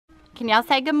Can y'all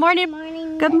say good morning?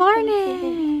 Morning. Good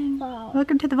morning.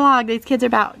 Welcome to the vlog. These kids are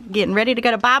about getting ready to go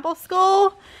to Bible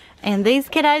school. And these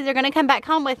kiddos are gonna come back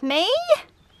home with me.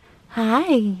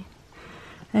 Hi.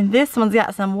 And this one's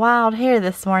got some wild hair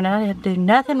this morning. I didn't do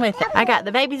nothing with it. I got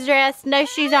the baby's dressed, no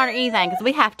shoes on or anything, because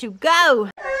we have to go.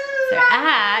 So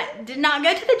I did not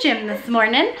go to the gym this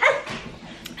morning.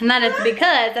 And that is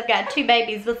because I've got two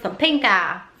babies with some pink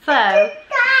eye. So,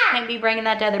 can't be bringing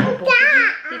that to other people.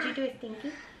 Did you do a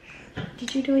stinky?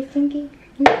 Did you do a stinky?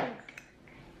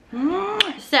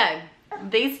 So,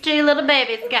 these two little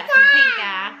babies got some pink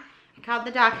eye. I called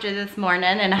the doctor this morning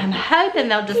and I'm hoping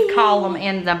they'll just call them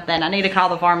in something. I need to call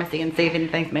the pharmacy and see if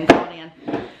anything's been called in.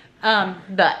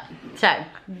 So,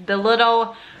 the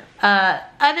little,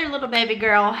 other little baby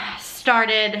girl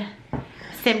started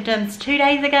symptoms 2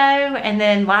 days ago, and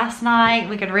then last night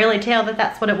we could really tell that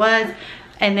that's what it was,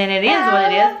 and then it is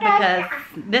what it is because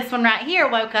this one right here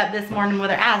woke up this morning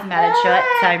with her eyes matted shut.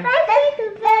 So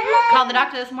called the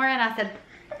doctor this morning and I said,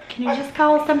 can you just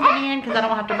call something in because I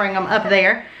don't have to bring them up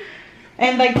there.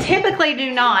 And they typically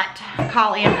do not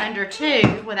call in under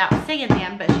 2 without seeing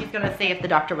them, but she's gonna see if the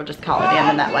doctor will just call it in,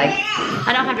 and that way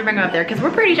I don't have to bring them up there, because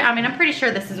I'm pretty sure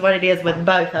this is what it is with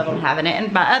both of them having it,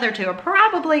 and my other two are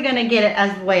probably gonna get it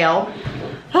as well.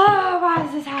 Oh, why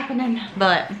is this happening?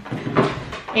 But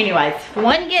anyways, if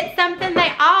one gets something,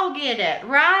 they all get it,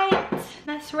 right?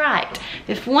 That's right.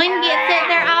 If one gets it,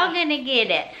 they're all gonna get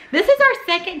it. This is our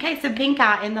second case of pink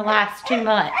eye in the last 2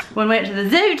 months. When we went to the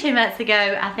zoo 2 months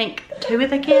ago, I think 2 of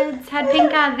the kids had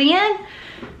pink eye then.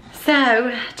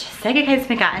 So, just second case of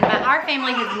pink eye. And our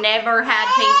family has never had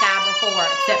pink eye before,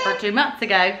 except for 2 months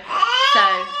ago. So,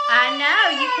 I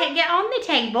know, you can't get on the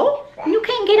table. You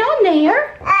can't get on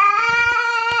there.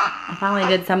 I finally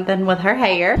did something with her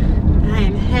hair. I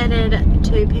am headed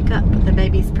to pick up the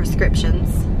baby's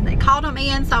prescriptions. They called them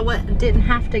in so I didn't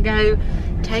have to go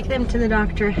take them to the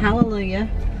doctor, hallelujah.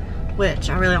 Which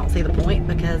I really don't see the point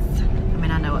because, I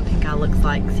mean, I know what pink eye looks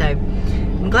like. So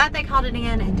I'm glad they called it in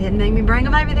and didn't make me bring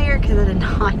them over there, because I did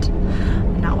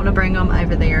not want to bring them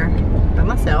over there by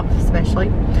myself,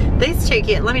 especially. These two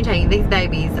kids, let me tell you, these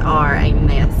babies are a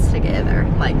mess together.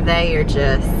 Like, they are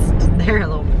just,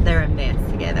 they're a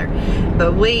mess together.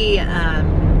 But we,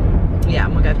 yeah,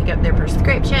 I'm gonna go pick up their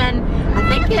prescription. I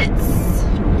think it's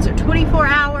 24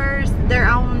 hours. They're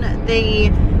on the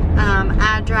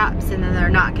eye drops, and then they're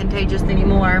not contagious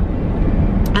anymore.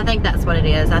 I think that's what it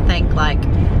is. I think, like,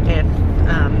 if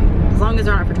as long as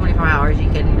they're on it for 24 hours, you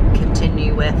can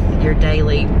continue with your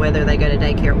daily, whether they go to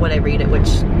daycare, whatever you do, which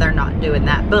they're not doing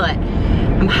that. But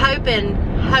I'm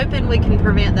hoping we can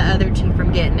prevent the other two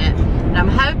from getting it, and I'm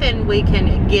hoping we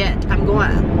can get. I'm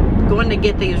going to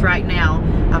get these right now.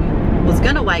 I was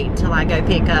gonna wait until I go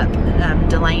pick up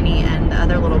Delaney and the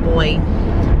other little boy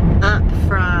up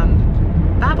from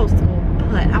Bible school,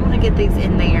 but I want to get these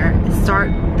in there and start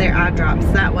their eye drops.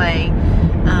 That way,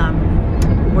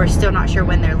 we're still not sure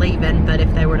when they're leaving, but if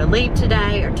they were to leave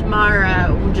today or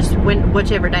tomorrow, just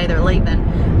whichever day they're leaving,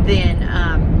 then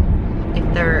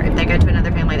if they go to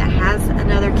another family that has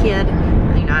another kid,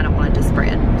 you know, I don't want it to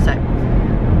spread. So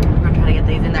we're gonna try to get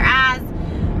these in their eyes.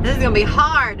 This is gonna be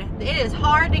hard. It is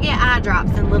hard to get eye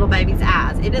drops in little babies'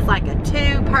 eyes. It is like a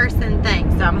 2-person thing,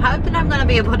 so I'm hoping I'm gonna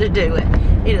be able to do it.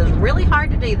 It is really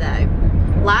hard to do though.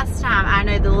 Last time I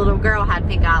know the little girl had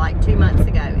pink eye like 2 months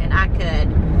ago, and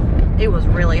it was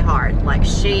really hard. Like,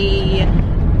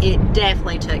 it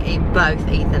definitely took both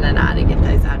Ethan and I to get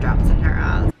those eye drops in her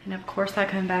eyes. And of course I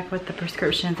come back with the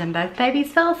prescriptions and both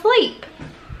babies fell asleep.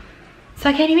 So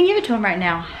I can't even give it to them right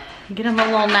now. Get them a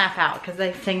little nap out because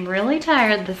they seem really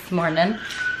tired this morning.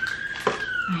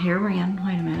 I hear Ren.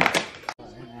 Wait a minute.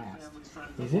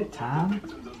 Is it time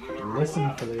to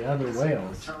listen for the other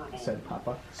whales? Said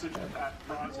Papa.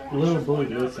 Little boy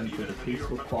listened to the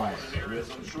peaceful quiet that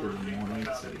whispered through the morning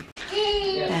sea.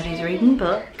 Daddy's reading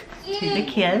book to the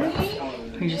kids.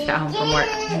 We just got home from work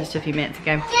just a few minutes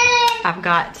ago. I've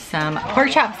got some pork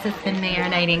chops that's been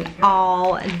marinating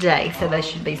all day, so they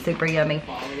should be super yummy.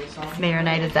 This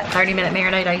marinade is that 30-minute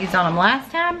marinade I used on them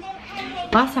last time.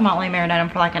 Last time I only marinated them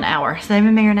for like an hour, so they've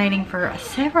been marinating for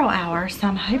several hours, so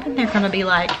I'm hoping they're gonna be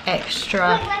like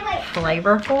extra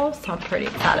flavorful, so I'm pretty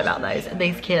excited about those.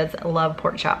 These kids love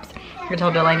pork chops. I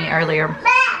told Delaney earlier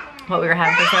what we were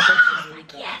having for supper. She was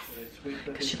like, yes,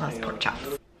 because she loves pork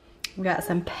chops. We got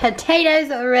some potatoes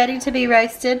ready to be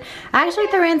roasted. I actually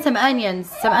threw in some onions.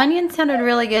 Some onions sounded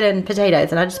really good in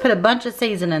potatoes, and I just put a bunch of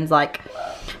seasonings, like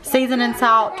seasoning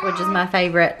salt, which is my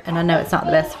favorite, and I know it's not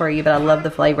the best for you, but I love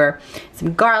the flavor.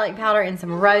 Some garlic powder and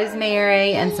some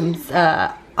rosemary and some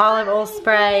olive oil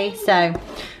spray. So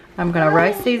I'm gonna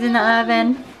roast these in the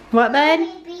oven. What, bud?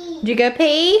 Did you go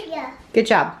pee? Yeah. Good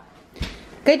job.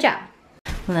 Good job.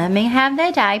 Let me have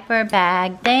the diaper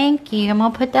bag. Thank you. I'm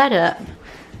gonna put that up.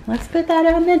 Let's put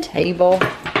that on the table.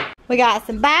 We got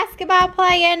some basketball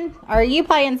playing. Or are you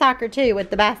playing soccer too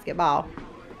with the basketball?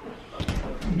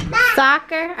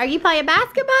 Soccer? Are you playing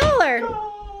basketball or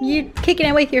you kicking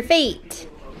it with your feet?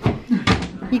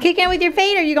 You kicking it with your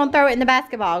feet or you gonna throw it in the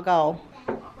basketball goal?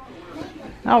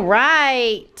 All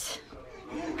right.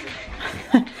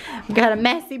 We got a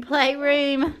messy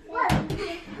playroom. What is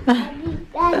it?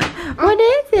 Huh? What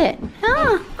is it?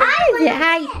 Hi.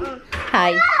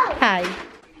 Hi. Hi.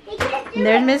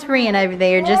 There's Miss Ren over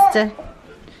there just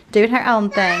doing her own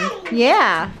thing.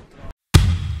 Yeah.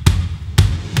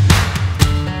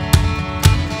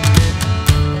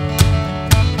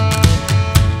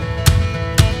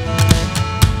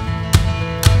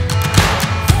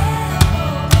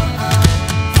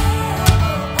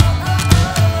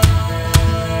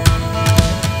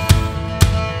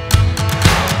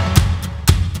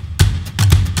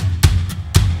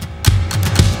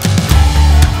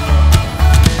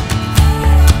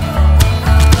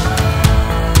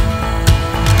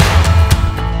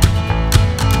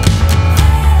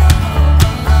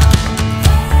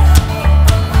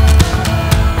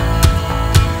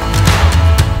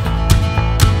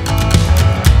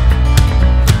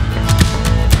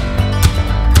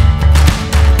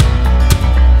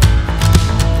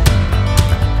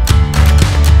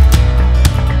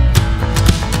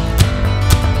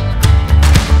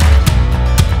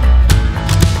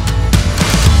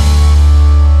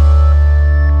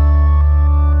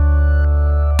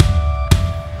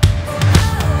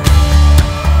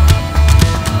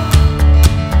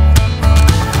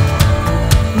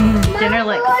 Dinner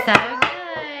looks so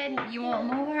good. You want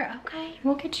more? Okay,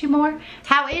 we'll get you more.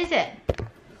 How is it?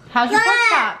 How's your pork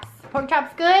chops? Pork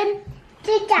chops good?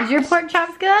 Is your pork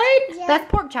chops good? Yeah.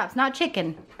 That's pork chops, not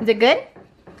chicken. Is it good?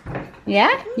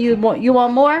 Yeah? You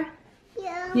want more?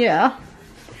 Yeah. Yeah.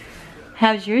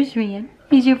 How's yours, Rian?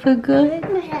 Is your food good?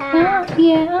 Yeah. Oh,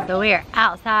 yeah. So we are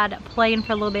outside playing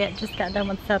for a little bit. Just got done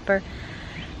with supper.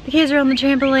 The kids are on the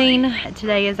trampoline.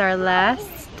 Today is our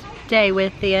last day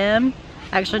with them.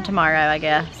 Actually tomorrow, I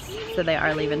guess. So they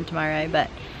are leaving tomorrow, but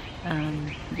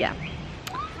yeah.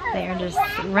 They are just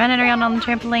running around on the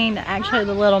trampoline. Actually,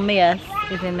 the little miss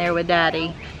is in there with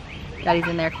Daddy. Daddy's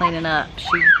in there cleaning up. She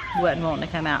wasn't wanting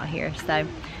to come out here, so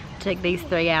took these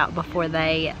three out before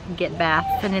they get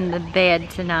bathed and in the bed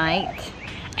tonight.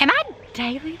 Am I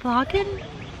daily vlogging?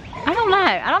 I don't know.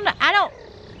 I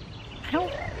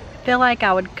don't feel like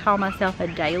I would call myself a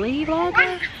daily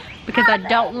vlogger because I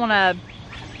don't want to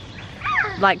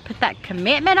like put that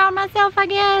commitment on myself, I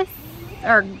guess,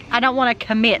 or I don't want to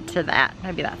commit to that.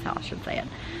 Maybe that's how I should say it.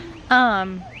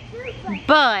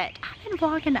 But I've been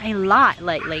vlogging a lot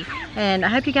lately, and I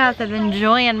hope you guys have been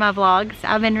enjoying my vlogs.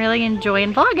 I've been really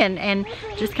enjoying vlogging and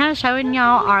just kind of showing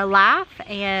y'all our life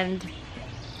and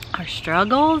our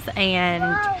struggles and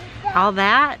all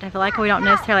that. I feel like we don't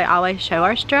necessarily always show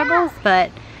our struggles,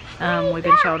 but we've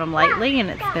been showing them lately,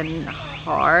 and it's been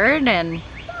hard, and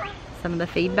some of the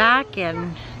feedback,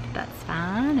 and that's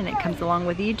fine, and it comes along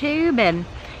with YouTube. And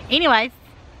anyways,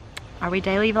 are we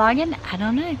daily vlogging? I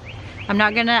don't know. I'm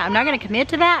not gonna commit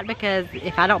to that, because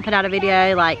if I don't put out a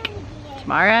video like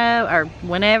tomorrow or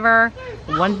whenever,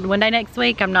 one day next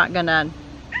week, I'm not gonna.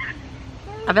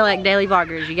 I feel like daily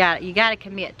vloggers, you gotta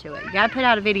commit to it. You gotta put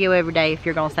out a video every day if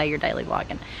you're gonna say you're daily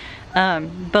vlogging.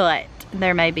 But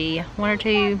there may be 1 or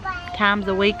 2 times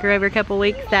a week or every couple of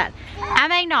weeks that I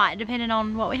may not, depending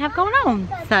on what we have going on.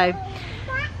 So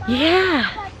yeah,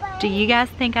 do you guys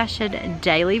think I should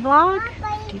daily vlog?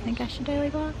 Do you think I should daily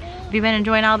vlog? Have you been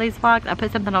enjoying all these vlogs? I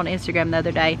put something on Instagram the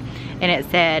other day, and it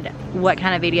said, what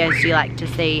kind of videos do you like to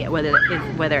see, whether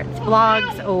it's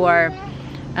vlogs or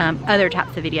other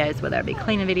types of videos, whether it be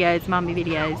cleaning videos, mommy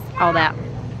videos, all that.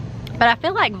 But I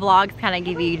feel like vlogs kind of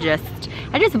give you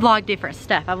I just vlog different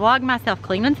stuff. I vlog myself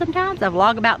cleaning sometimes. I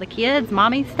vlog about the kids,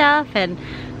 mommy stuff, and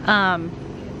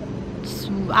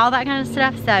all that kind of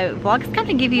stuff. So vlogs kind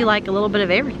of give you like a little bit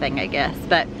of everything, I guess.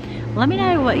 But let me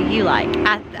know what you like.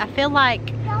 I feel like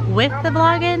with the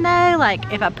vlogging though,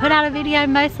 like if I put out a video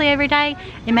mostly every day,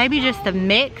 it may be just a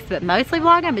mix, but mostly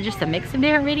vlogging, but just a mix of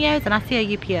different videos. And I see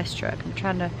a UPS truck.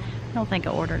 I don't think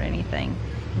I ordered anything.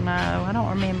 No, I don't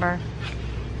remember.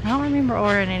 I don't remember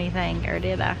ordering anything, or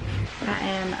did I? I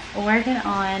am working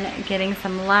on getting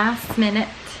some last minute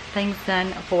things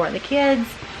done for the kids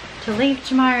to leave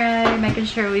tomorrow, making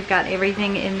sure we've got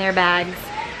everything in their bags.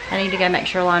 I need to go make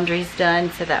sure laundry's done,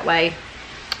 so that way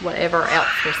whatever else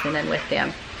we're sending with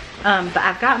them. But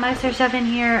I've got most of their stuff in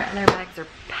here. Their bags are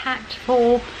packed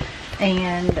full,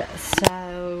 and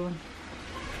so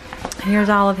here's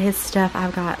all of his stuff.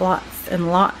 I've got lots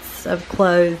and lots of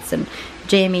clothes and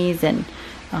jammies and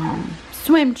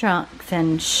swim trunks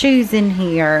and shoes in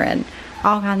here and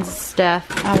all kinds of stuff.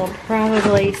 I will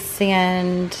probably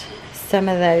send some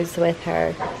of those with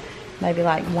her. Maybe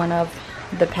like one of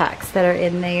the packs that are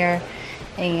in there.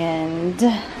 And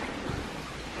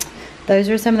those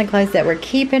are some of the clothes that we're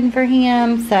keeping for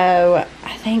him. So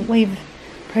I think we've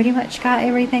pretty much got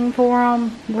everything for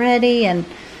him ready and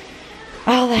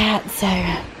all that. So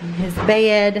his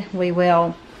bed, we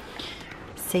will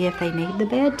see if they need the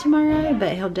bed tomorrow,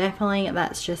 but he'll definitely,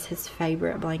 that's just his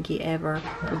favorite blanket ever.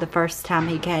 The first time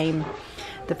he came,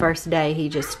 the first day, he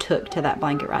just took to that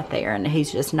blanket right there, and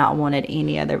he's just not wanted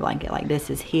any other blanket. Like, this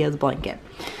is his blanket.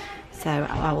 So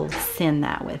I will send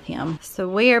that with him. So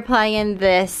we are playing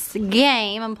this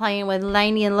game. I'm playing with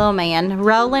Lainey and Lil Man.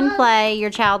 Roll and play your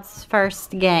child's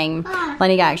first game.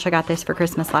 Lainey actually got this for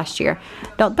Christmas last year.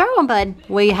 Don't throw them, bud.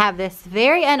 We have this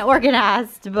very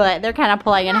unorganized, but they're kind of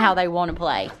playing how they want to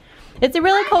play. It's a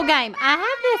really cool game. I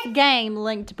have this game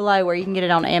linked below where you can get it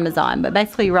on Amazon. But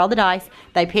basically, you roll the dice.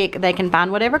 They can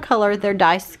find whatever color their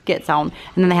dice gets on.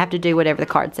 And then they have to do whatever the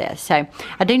card says. So,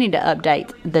 I do need to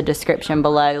update the description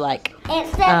below. Like,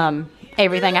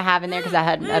 everything I have in there because I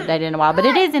hadn't updated in a while. But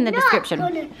it is in the description.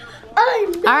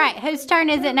 Alright, whose turn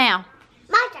is it now?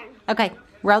 My turn. Okay,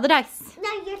 roll the dice. No,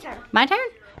 your turn. My turn?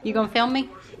 You gonna film me?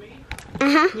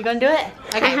 Uh-huh. You gonna do it?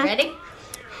 Okay, ready?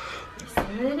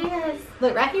 Here it is.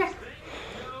 Look, right here.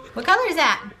 What color is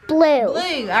that? Blue.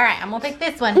 Blue. Alright, I'm gonna pick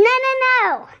this one.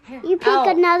 No. You pick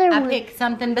another one. I picked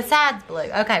something besides blue.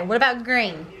 Okay, what about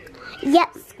green?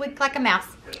 Yep. Squeak like a mouse.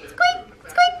 Squeak,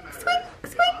 squeak, squeak,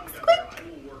 squeak, squeak.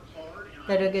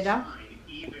 Did I do a good job?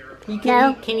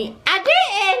 No. Can you? I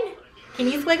didn't! Can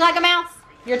you squeak like a mouse?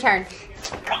 Your turn.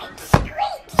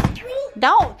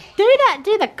 Don't do that.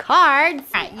 Do the cards.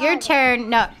 Alright, your turn.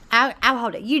 No, I'll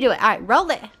hold it. You do it. Alright, roll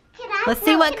it. Let's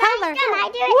see what color. Can I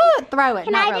do it? Woo, throw it.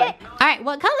 Can not I do really. it? Alright,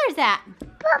 what color is that?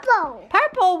 Purple.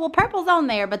 Purple. Well, purple's on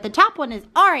there, but the top one is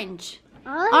orange.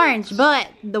 Orange, but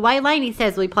the way Lainey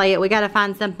says we play it, we gotta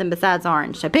find something besides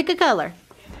orange. So pick a color.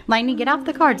 Lainey, get off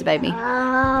the cards, baby.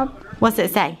 What's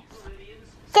it say?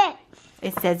 Kiss.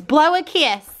 It says blow a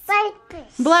kiss.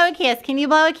 Blow a kiss. Can you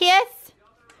blow a kiss?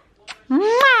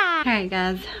 Alright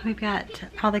guys, we've got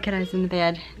all the kiddos in the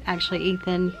bed. Actually,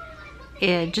 Ethan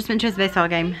just went to his baseball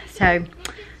game. So,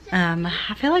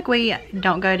 I feel like we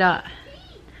don't go to...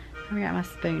 I forgot my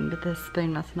spoon, but this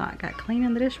spoon must not got clean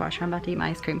in the dishwasher. I'm about to eat my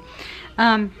ice cream.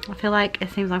 I feel like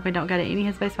it seems like we don't go to any of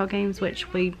his baseball games,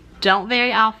 which we don't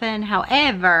very often.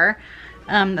 However,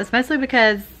 it's mostly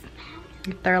because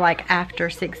they're like after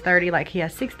 6:30, like he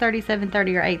has 6:30,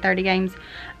 7:30, or 8:30 games.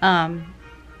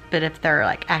 But if they're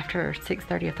like after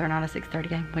 6:30, if they're not a 6:30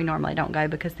 game, we normally don't go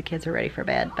because the kids are ready for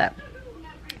bed. But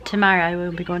tomorrow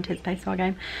we'll be going to his baseball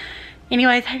game.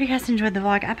 Anyways, hope you guys enjoyed the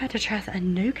vlog. I'm about to try a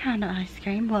new kind of ice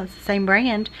cream. Well, it's the same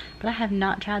brand, but I have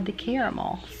not tried the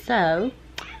caramel. So,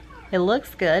 it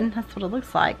looks good. That's what it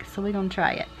looks like. So, we're going to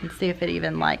try it and see if it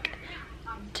even, like,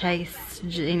 tastes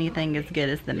anything as good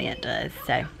as the mint does.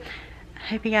 So, I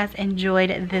hope you guys enjoyed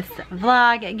this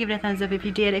vlog. Give it a thumbs up if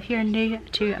you did. If you're new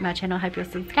to my channel, I hope you'll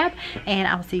subscribe. And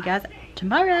I will see you guys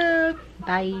tomorrow.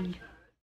 Bye.